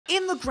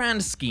In the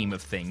grand scheme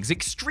of things,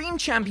 Extreme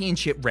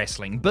Championship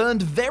Wrestling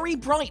burned very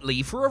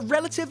brightly for a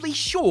relatively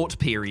short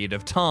period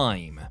of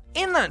time.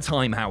 In that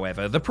time,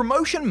 however, the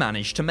promotion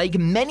managed to make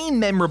many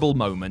memorable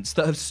moments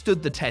that have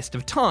stood the test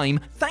of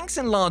time, thanks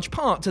in large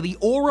part to the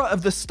aura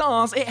of the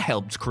stars it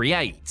helped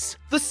create.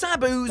 The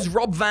Sabus,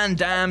 Rob Van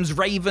Dams,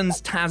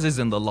 Ravens, Tazes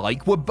and the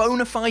like were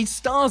bona fide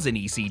stars in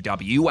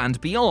ECW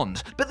and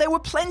beyond, but there were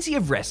plenty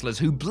of wrestlers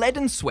who bled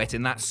and sweat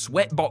in that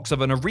sweatbox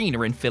of an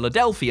arena in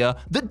Philadelphia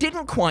that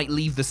didn't quite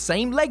leave the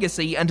same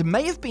legacy and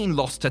may have been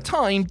lost to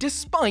time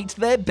despite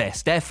their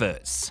best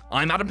efforts.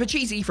 I'm Adam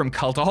Pachisi from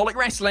Cultaholic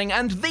Wrestling,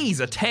 and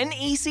these are 10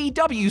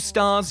 ECW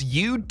stars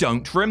you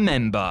don't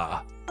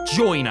remember.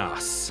 Join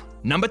us.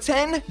 Number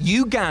 10,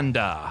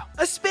 Uganda.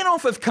 A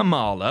spin-off of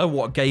Kamala,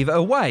 what gave it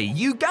away,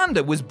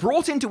 Uganda was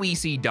brought into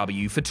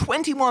ECW for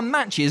 21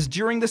 matches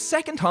during the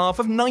second half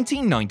of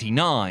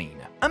 1999.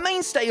 A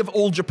mainstay of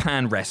All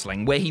Japan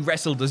Wrestling, where he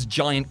wrestled as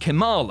Giant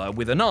Kamala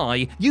with an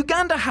I,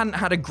 Uganda hadn't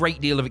had a great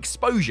deal of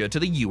exposure to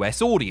the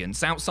US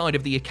audience outside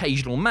of the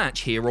occasional match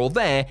here or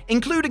there,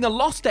 including a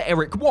loss to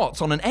Eric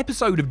Watts on an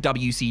episode of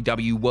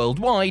WCW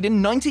Worldwide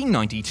in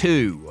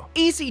 1992.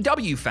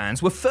 ECW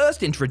fans were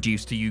first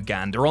introduced to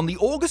Uganda on the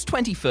August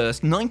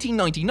 21st,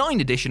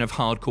 1999 edition of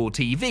Hardcore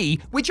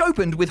TV, which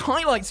opened with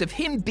highlights of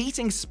him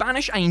beating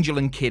Spanish Angel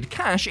and Kid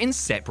Cash in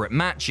separate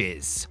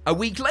matches. A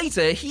week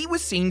later, he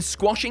was seen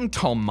squashing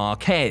Tom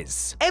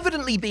Marquez.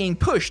 Evidently being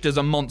pushed as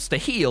a monster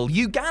heel,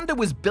 Uganda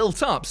was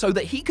built up so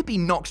that he could be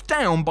knocked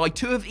down by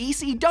two of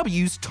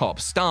ECW's top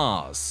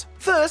stars.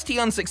 First, he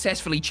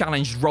unsuccessfully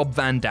challenged Rob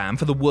Van Dam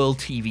for the World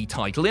TV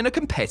title in a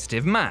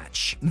competitive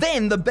match.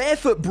 Then, the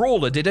Barefoot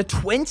Brawler did a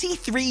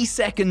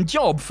 23-second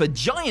job for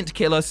Giant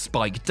Killer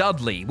Spike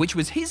Dudley, which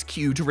was his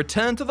cue to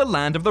return to the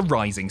land of the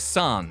rising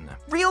sun.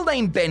 Real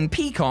name Ben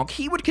Peacock,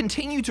 he would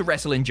continue to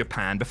wrestle in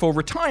Japan before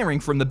retiring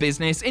from the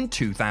business in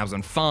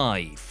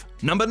 2005.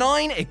 Number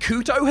 9,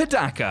 Ikuto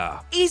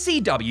Hidaka.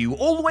 ECW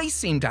always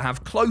seemed to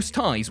have close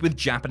ties with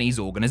Japanese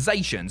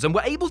organizations and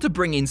were able to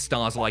bring in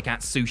stars like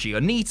Atsushi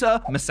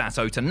Onita,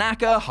 Masato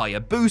Tanaka,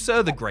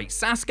 Hayabusa, the Great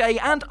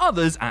Sasuke, and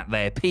others at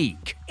their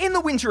peak. In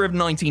the winter of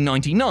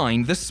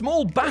 1999, the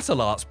small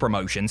Battle Arts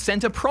promotion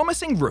sent a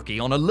promising rookie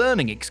on a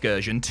learning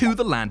excursion to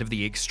the land of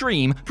the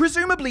extreme,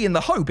 presumably in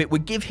the hope it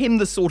would give him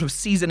the sort of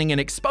seasoning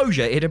and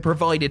exposure it had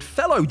provided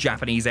fellow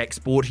Japanese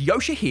export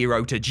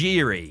Yoshihiro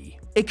Tajiri.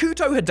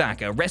 Ikuto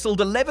Hidaka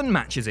wrestled 11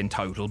 matches in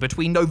total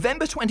between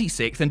November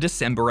 26th and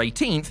December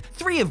 18th,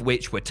 3 of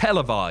which were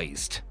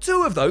televised.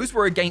 2 of those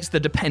were against the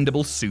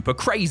dependable Super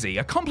Crazy,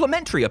 a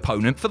complimentary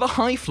opponent for the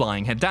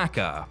high-flying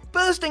Hidaka.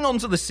 Bursting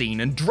onto the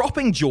scene and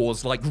dropping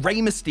jaws like Rey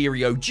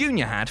Mysterio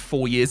Jr. had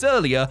 4 years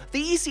earlier,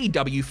 the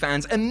ECW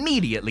fans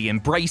immediately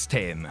embraced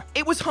him.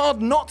 It was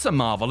hard not to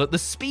marvel at the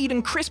speed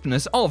and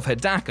crispness of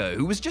Hidaka,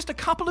 who was just a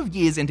couple of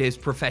years into his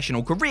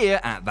professional career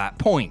at that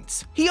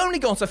point. He only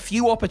got a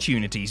few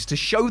opportunities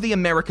to show the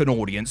American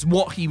audience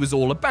what he was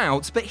all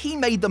about, but he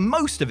made the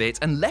most of it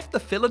and left the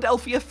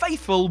Philadelphia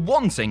faithful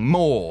wanting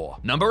more.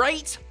 Number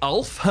 8,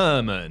 Ulf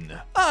Herman.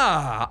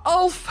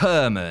 Ulf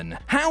Herman.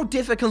 How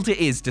difficult it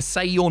is to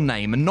say your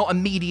name and not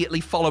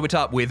immediately follow it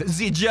up with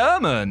 "the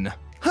German."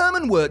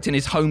 Herman worked in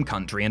his home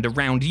country and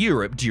around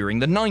Europe during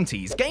the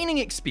 90s, gaining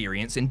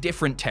experience in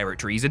different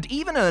territories and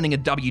even earning a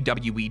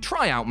WWE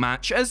tryout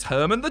match as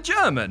Herman the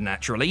German,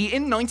 naturally,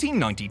 in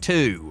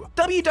 1992.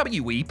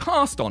 WWE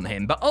passed on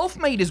him, but Ulf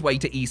made his way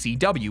to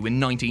ECW in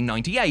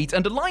 1998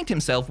 and aligned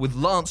himself with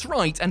Lance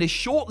Wright and his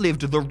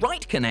short-lived The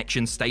Right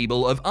Connection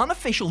stable of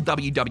unofficial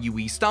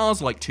WWE stars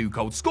like Too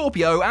Cold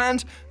Scorpio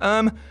and,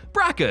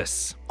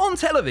 Brackus. On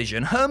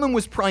television, Herman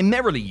was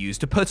primarily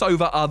used to put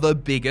over other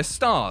bigger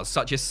stars,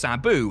 such as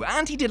Sabu,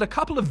 and he did a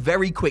couple of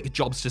very quick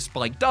jobs to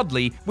Spike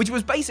Dudley, which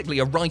was basically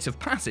a rite of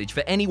passage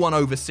for anyone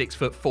over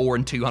 6'4"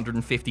 and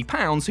 250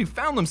 pounds who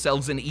found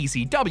themselves in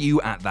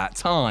ECW at that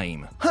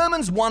time.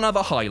 Herman's one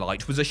other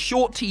highlight was a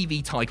short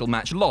TV title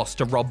match loss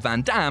to Rob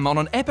Van Dam on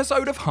an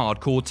episode of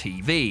Hardcore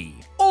TV.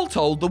 All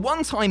told, the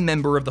one-time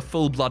member of the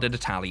Full-Blooded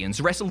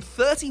Italians wrestled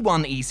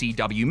 31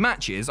 ECW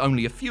matches,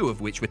 only a few of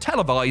which were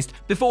televised,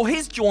 before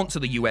his jaunt to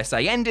the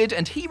USA ended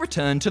and he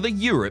returned to the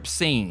Europe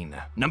scene.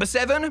 Number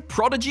 7,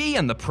 Prodigy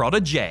and the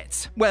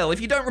Prodiget. Well, if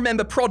you don't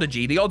remember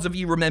Prodigy, the odds of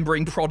you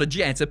remembering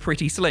Prodiget are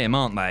pretty slim,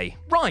 aren't they?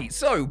 Right,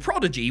 so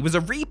Prodigy was a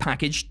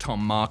repackaged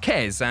Tom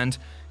Marquez, and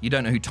you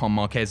don't know who Tom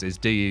Marquez is,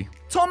 do you?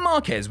 Tom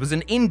Marquez was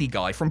an indie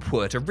guy from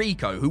Puerto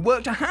Rico who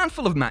worked a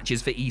handful of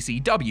matches for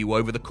ECW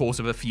over the course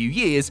of a few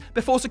years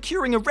before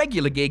securing a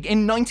regular gig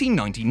in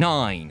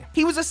 1999.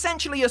 He was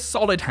essentially a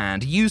solid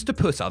hand used to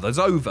put others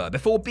over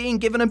before being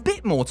given a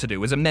bit more to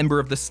do as a member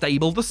of the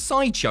stable the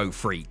Sideshow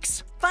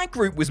Freaks. That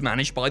group was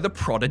managed by the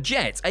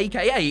Prodiget,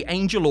 aka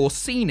Angel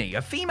Orsini,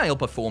 a female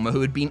performer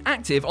who had been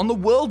active on the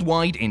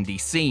worldwide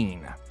indie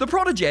scene. The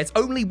Prodigettes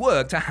only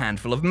worked a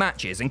handful of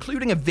matches,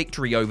 including a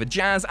victory over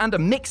Jazz and a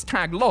mixed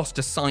tag loss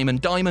to Simon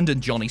Diamond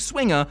and Johnny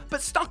Swinger,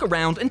 but stuck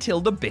around until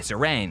the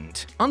bitter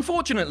end.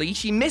 Unfortunately,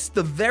 she missed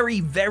the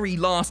very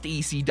last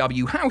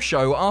ECW house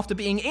show after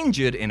being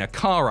injured in a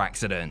car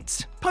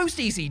accident.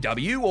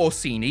 Post-ECW,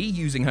 Orsini,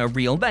 using her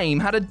real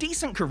name, had a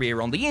decent career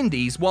on the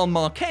indies, while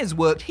Marquez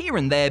worked here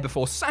and there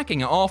before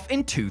sacking it off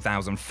in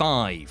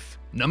 2005.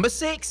 Number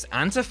 6.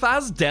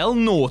 Antifaz del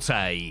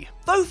Norte.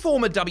 Though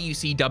former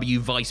WCW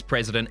Vice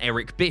President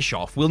Eric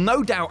Bischoff will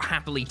no doubt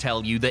happily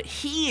tell you that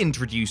he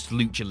introduced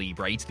Lucha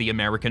Libre to the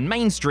American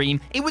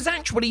mainstream, it was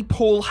actually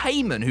Paul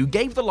Heyman who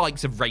gave the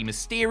likes of Rey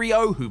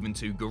Mysterio,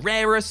 Juventud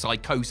Guerrera,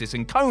 Psychosis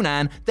and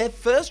Conan their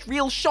first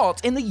real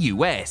shot in the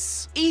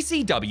US.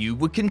 ECW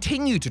would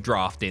continue to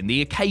draft in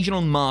the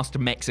occasional masked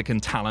Mexican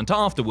talent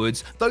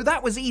afterwards, though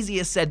that was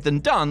easier said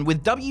than done,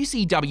 with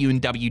WCW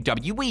and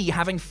WWE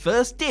having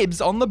first dibs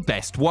on the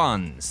best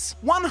ones.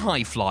 One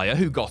high flyer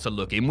who got a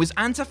look in was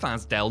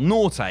Antifaz del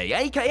Norte,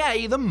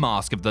 aka the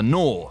Mask of the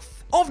North.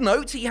 Of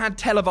note, he had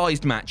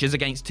televised matches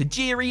against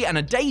Tajiri and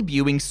a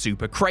debuting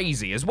Super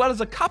Crazy, as well as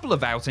a couple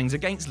of outings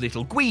against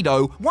Little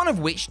Guido, one of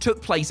which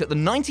took place at the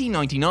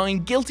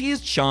 1999 Guilty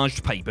as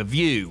Charged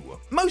pay-per-view.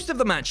 Most of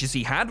the matches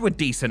he had were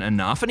decent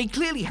enough, and he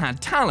clearly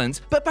had talent,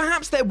 but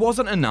perhaps there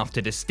wasn't enough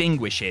to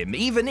distinguish him,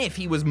 even if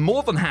he was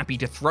more than happy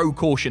to throw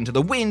caution to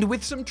the wind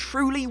with some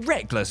truly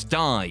reckless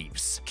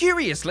dives.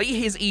 Curiously,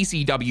 his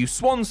ECW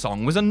swan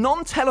song was a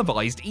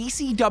non-televised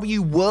ECW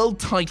World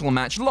title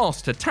match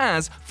loss to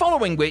Taz,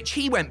 following which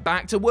he went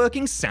back to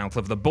working south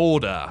of the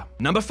border.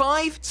 Number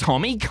 5.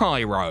 Tommy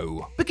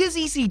Cairo. Because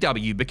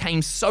ECW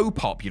became so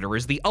popular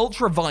as the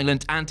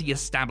ultra-violent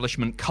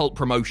anti-establishment cult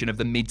promotion of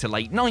the mid to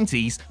late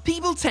 90s,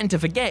 people tend to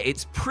forget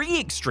its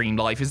pre-Extreme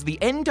life as the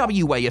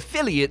NWA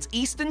affiliate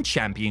Eastern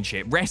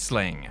Championship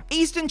Wrestling.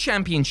 Eastern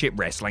Championship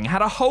Wrestling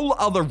had a whole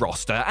other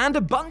roster and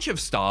a bunch of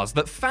stars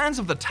that fans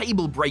of the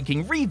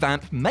table-breaking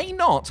revamp may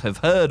not have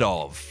heard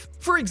of.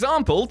 For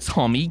example,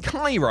 Tommy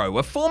Cairo,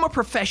 a former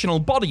professional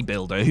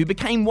bodybuilder who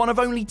became one of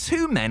only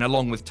 2 men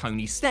along with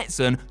Tony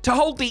Stetson to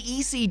hold the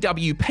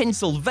ECW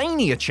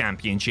Pennsylvania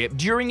Championship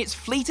during its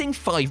fleeting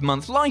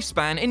 5-month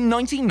lifespan in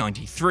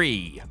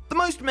 1993. The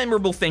most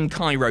memorable thing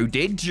Cairo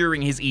did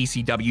during his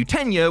ECW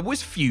tenure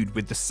was feud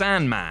with the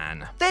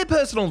Sandman. Their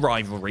personal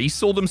rivalry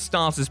saw them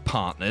start as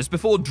partners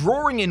before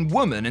drawing in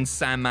Woman and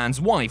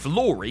Sandman's wife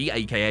Laurie,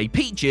 aka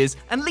Peaches,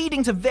 and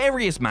leading to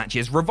various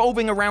matches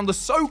revolving around the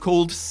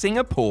so-called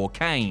Singapore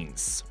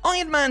Canes.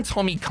 Iron Man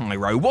Tommy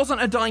Cairo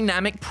wasn't a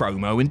dynamic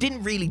promo and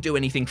didn't really do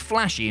anything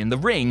flashy in the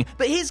ring,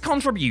 but his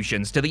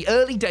contributions to the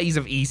early days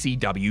of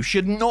ECW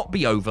should not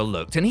be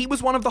overlooked, and he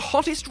was one of the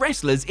hottest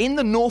wrestlers in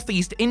the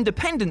Northeast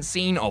independent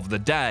scene of the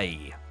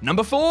day.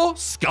 Number 4.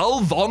 Skull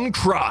Von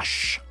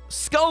Krush.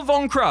 Skull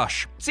Von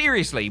Krush.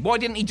 Seriously, why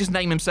didn't he just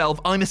name himself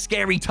I'm a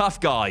scary tough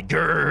guy?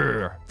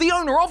 Grrr. The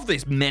owner of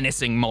this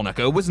menacing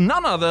moniker was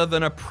none other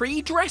than a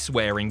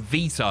pre-dress-wearing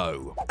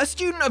Vito. A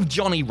student of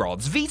Johnny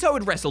Rod's, Vito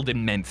had wrestled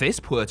in Memphis,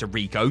 Puerto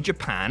Rico,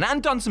 Japan,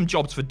 and done some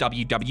jobs for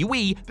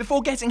WWE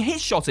before getting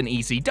his shot in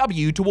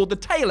ECW toward the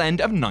tail end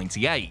of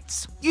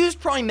 '98. Used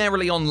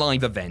primarily on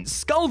live events,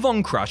 Skull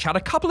Von Krush had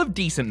a couple of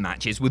decent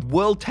matches with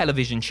World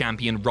Television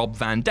Champion Rob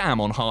Van Dam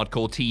on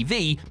Hardcore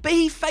TV, but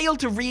he failed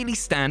to really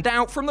stand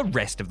out from the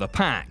rest of the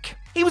pack.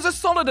 He was a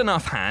solid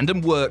enough hand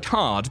and worked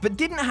hard, but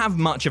didn't have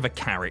much of a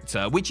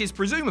character, which is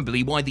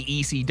presumably why the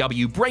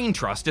ECW Brain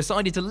Trust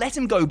decided to let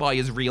him go by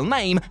his real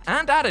name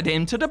and added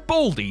him to the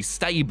Baldy's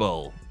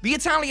stable. The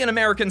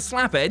Italian-American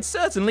slaphead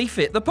certainly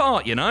fit the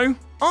part, you know?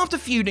 After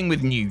feuding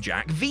with New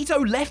Jack, Vito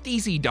left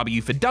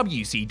ECW for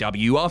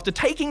WCW after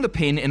taking the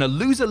pin in a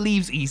loser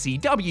leaves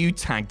ECW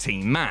tag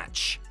team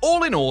match.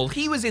 All in all,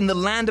 he was in the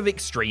land of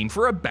Extreme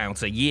for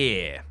about a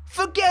year.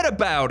 Forget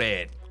about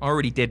it! I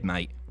already did,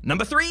 mate.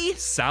 Number 3.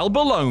 Sal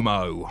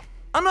Bellomo.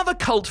 Another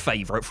cult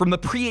favorite from the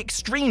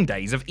pre-Extreme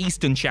days of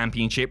Eastern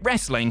Championship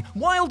Wrestling,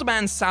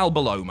 Wildman Sal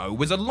Bellomo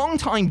was a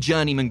long-time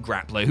journeyman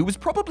grappler who was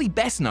probably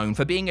best known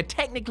for being a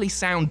technically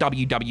sound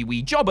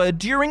WWE jobber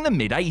during the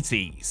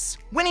mid-80s.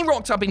 When he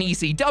rocked up in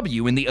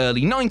ECW in the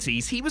early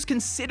 90s, he was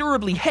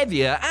considerably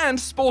heavier and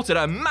sported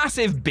a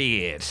massive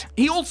beard.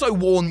 He also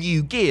wore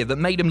new gear that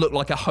made him look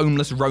like a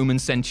homeless Roman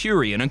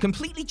centurion and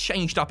completely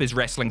changed up his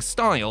wrestling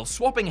style,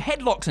 swapping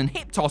headlocks and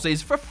hip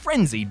tosses for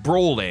frenzied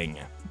brawling.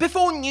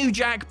 Before New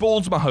Jack,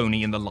 Balls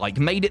Mahoney and the like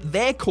made it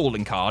their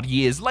calling card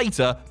years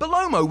later,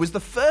 Bellomo was the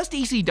first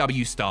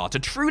ECW star to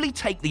truly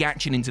take the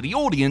action into the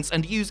audience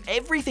and use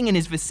everything in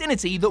his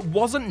vicinity that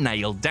wasn't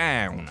nailed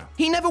down.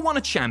 He never won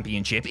a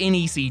championship in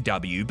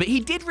ECW, but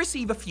he did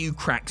receive a few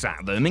cracks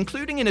at them,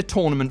 including in a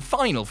tournament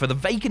final for the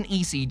vacant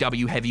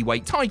ECW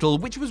heavyweight title,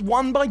 which was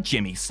won by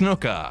Jimmy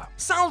Snuka.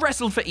 Sal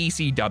wrestled for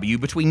ECW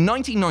between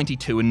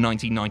 1992 and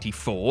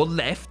 1994,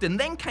 left, and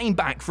then came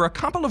back for a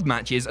couple of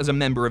matches as a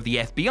member of the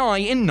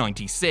FBI in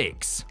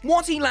 '96.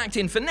 What he lacked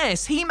in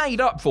finesse, he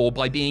made up for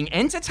by being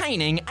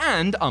entertaining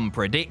and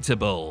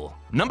unpredictable.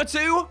 Number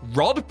 2.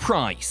 Rod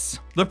Price.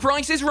 The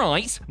Price is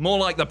Right, more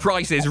like the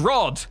Price is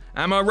Rod.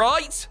 Am I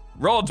right?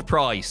 Rod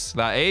Price,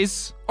 that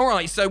is.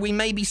 Alright, so we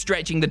may be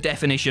stretching the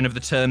definition of the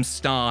term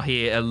star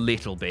here a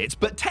little bit,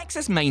 but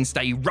Texas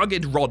mainstay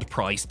Rugged Rod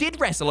Price did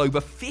wrestle over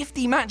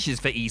 50 matches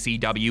for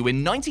ECW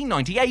in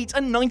 1998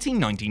 and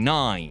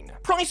 1999.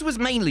 Price was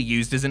mainly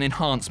used as an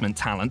enhancement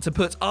talent to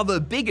put other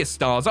bigger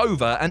stars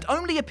over and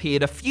only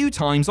appeared a few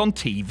times on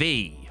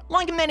TV.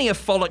 Like many a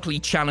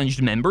follically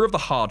challenged member of the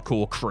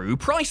hardcore crew,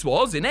 Price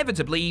was,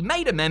 inevitably,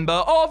 made a member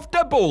of the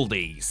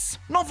Baldies.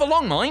 Not for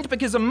long, mind,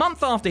 because a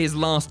month after his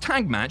last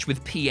tag match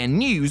with PN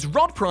News,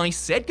 Rod Price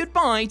said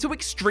goodbye to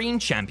Extreme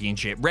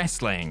Championship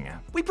Wrestling.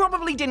 We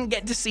probably didn't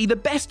get to see the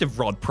best of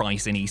Rod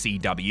Price in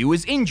ECW,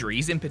 as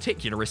injuries, in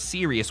particular a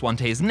serious one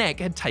to his neck,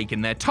 had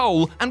taken their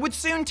toll and would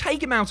soon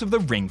take him out of the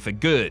ring for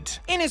good.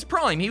 In his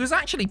prime, he was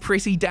actually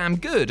pretty damn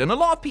good, and a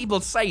lot of people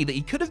say that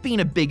he could have been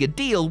a bigger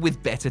deal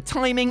with better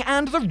timing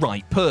and the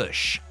right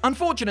push.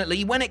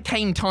 Unfortunately, when it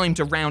came time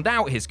to round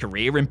out his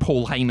career in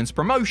Paul Heyman's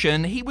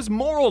promotion, he was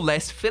more or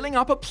less filling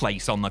up a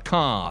place on the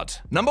card.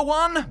 Number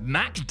 1,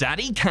 Mac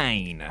Daddy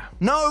Kane.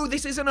 No,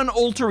 this isn't an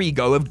alter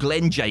ego of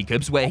Glenn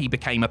Jacobs where he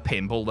became a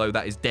pimp, although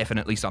that is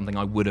definitely something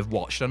I would have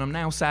watched and I'm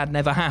now sad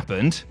never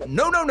happened.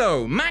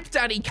 No, Mac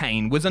Daddy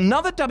Kane was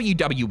another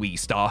WWE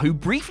star who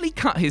briefly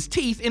cut his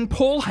teeth in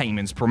Paul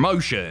Heyman's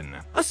promotion.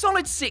 A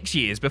solid 6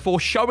 years before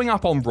showing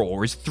up on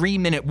Raw as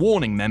 3-Minute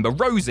Warning member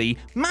Rosie,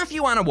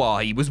 Matthew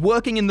Anawahi was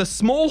working in the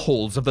small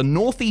halls of the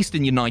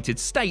northeastern United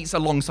States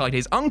alongside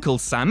his uncle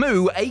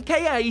Samu,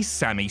 aka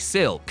Sammy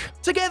Silk.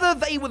 Together,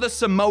 they were the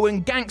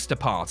Samoan Gangster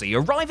Party,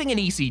 arriving in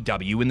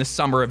ECW in the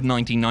summer of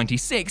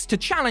 1996 to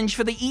challenge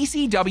for the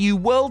ECW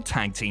World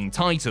Tag Team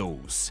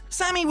titles.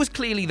 Sammy was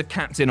clearly the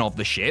captain of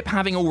the ship,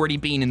 having already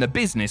been in the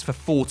business for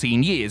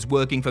 14 years,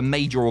 working for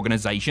major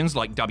organizations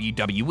like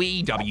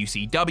WWE,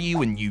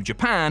 WCW, and New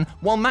Japan,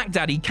 while Mac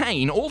Daddy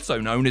Kane, also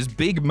known as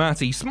Big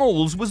Matty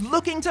Smalls, was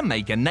looking to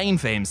make a name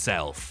for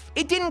himself.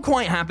 It didn't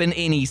quite happen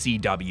in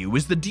ECW,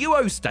 as the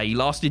duo stay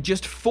lasted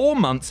just 4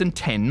 months and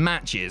 10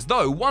 matches,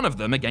 though one of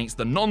them against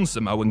the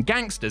non-Samoan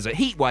Gangsters at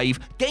Heatwave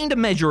gained a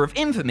measure of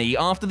infamy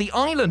after the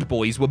Island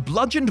Boys were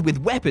bludgeoned with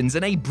weapons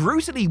in a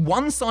brutally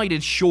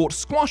one-sided short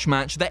squash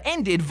match that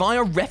ended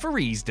via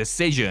referee's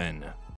decision.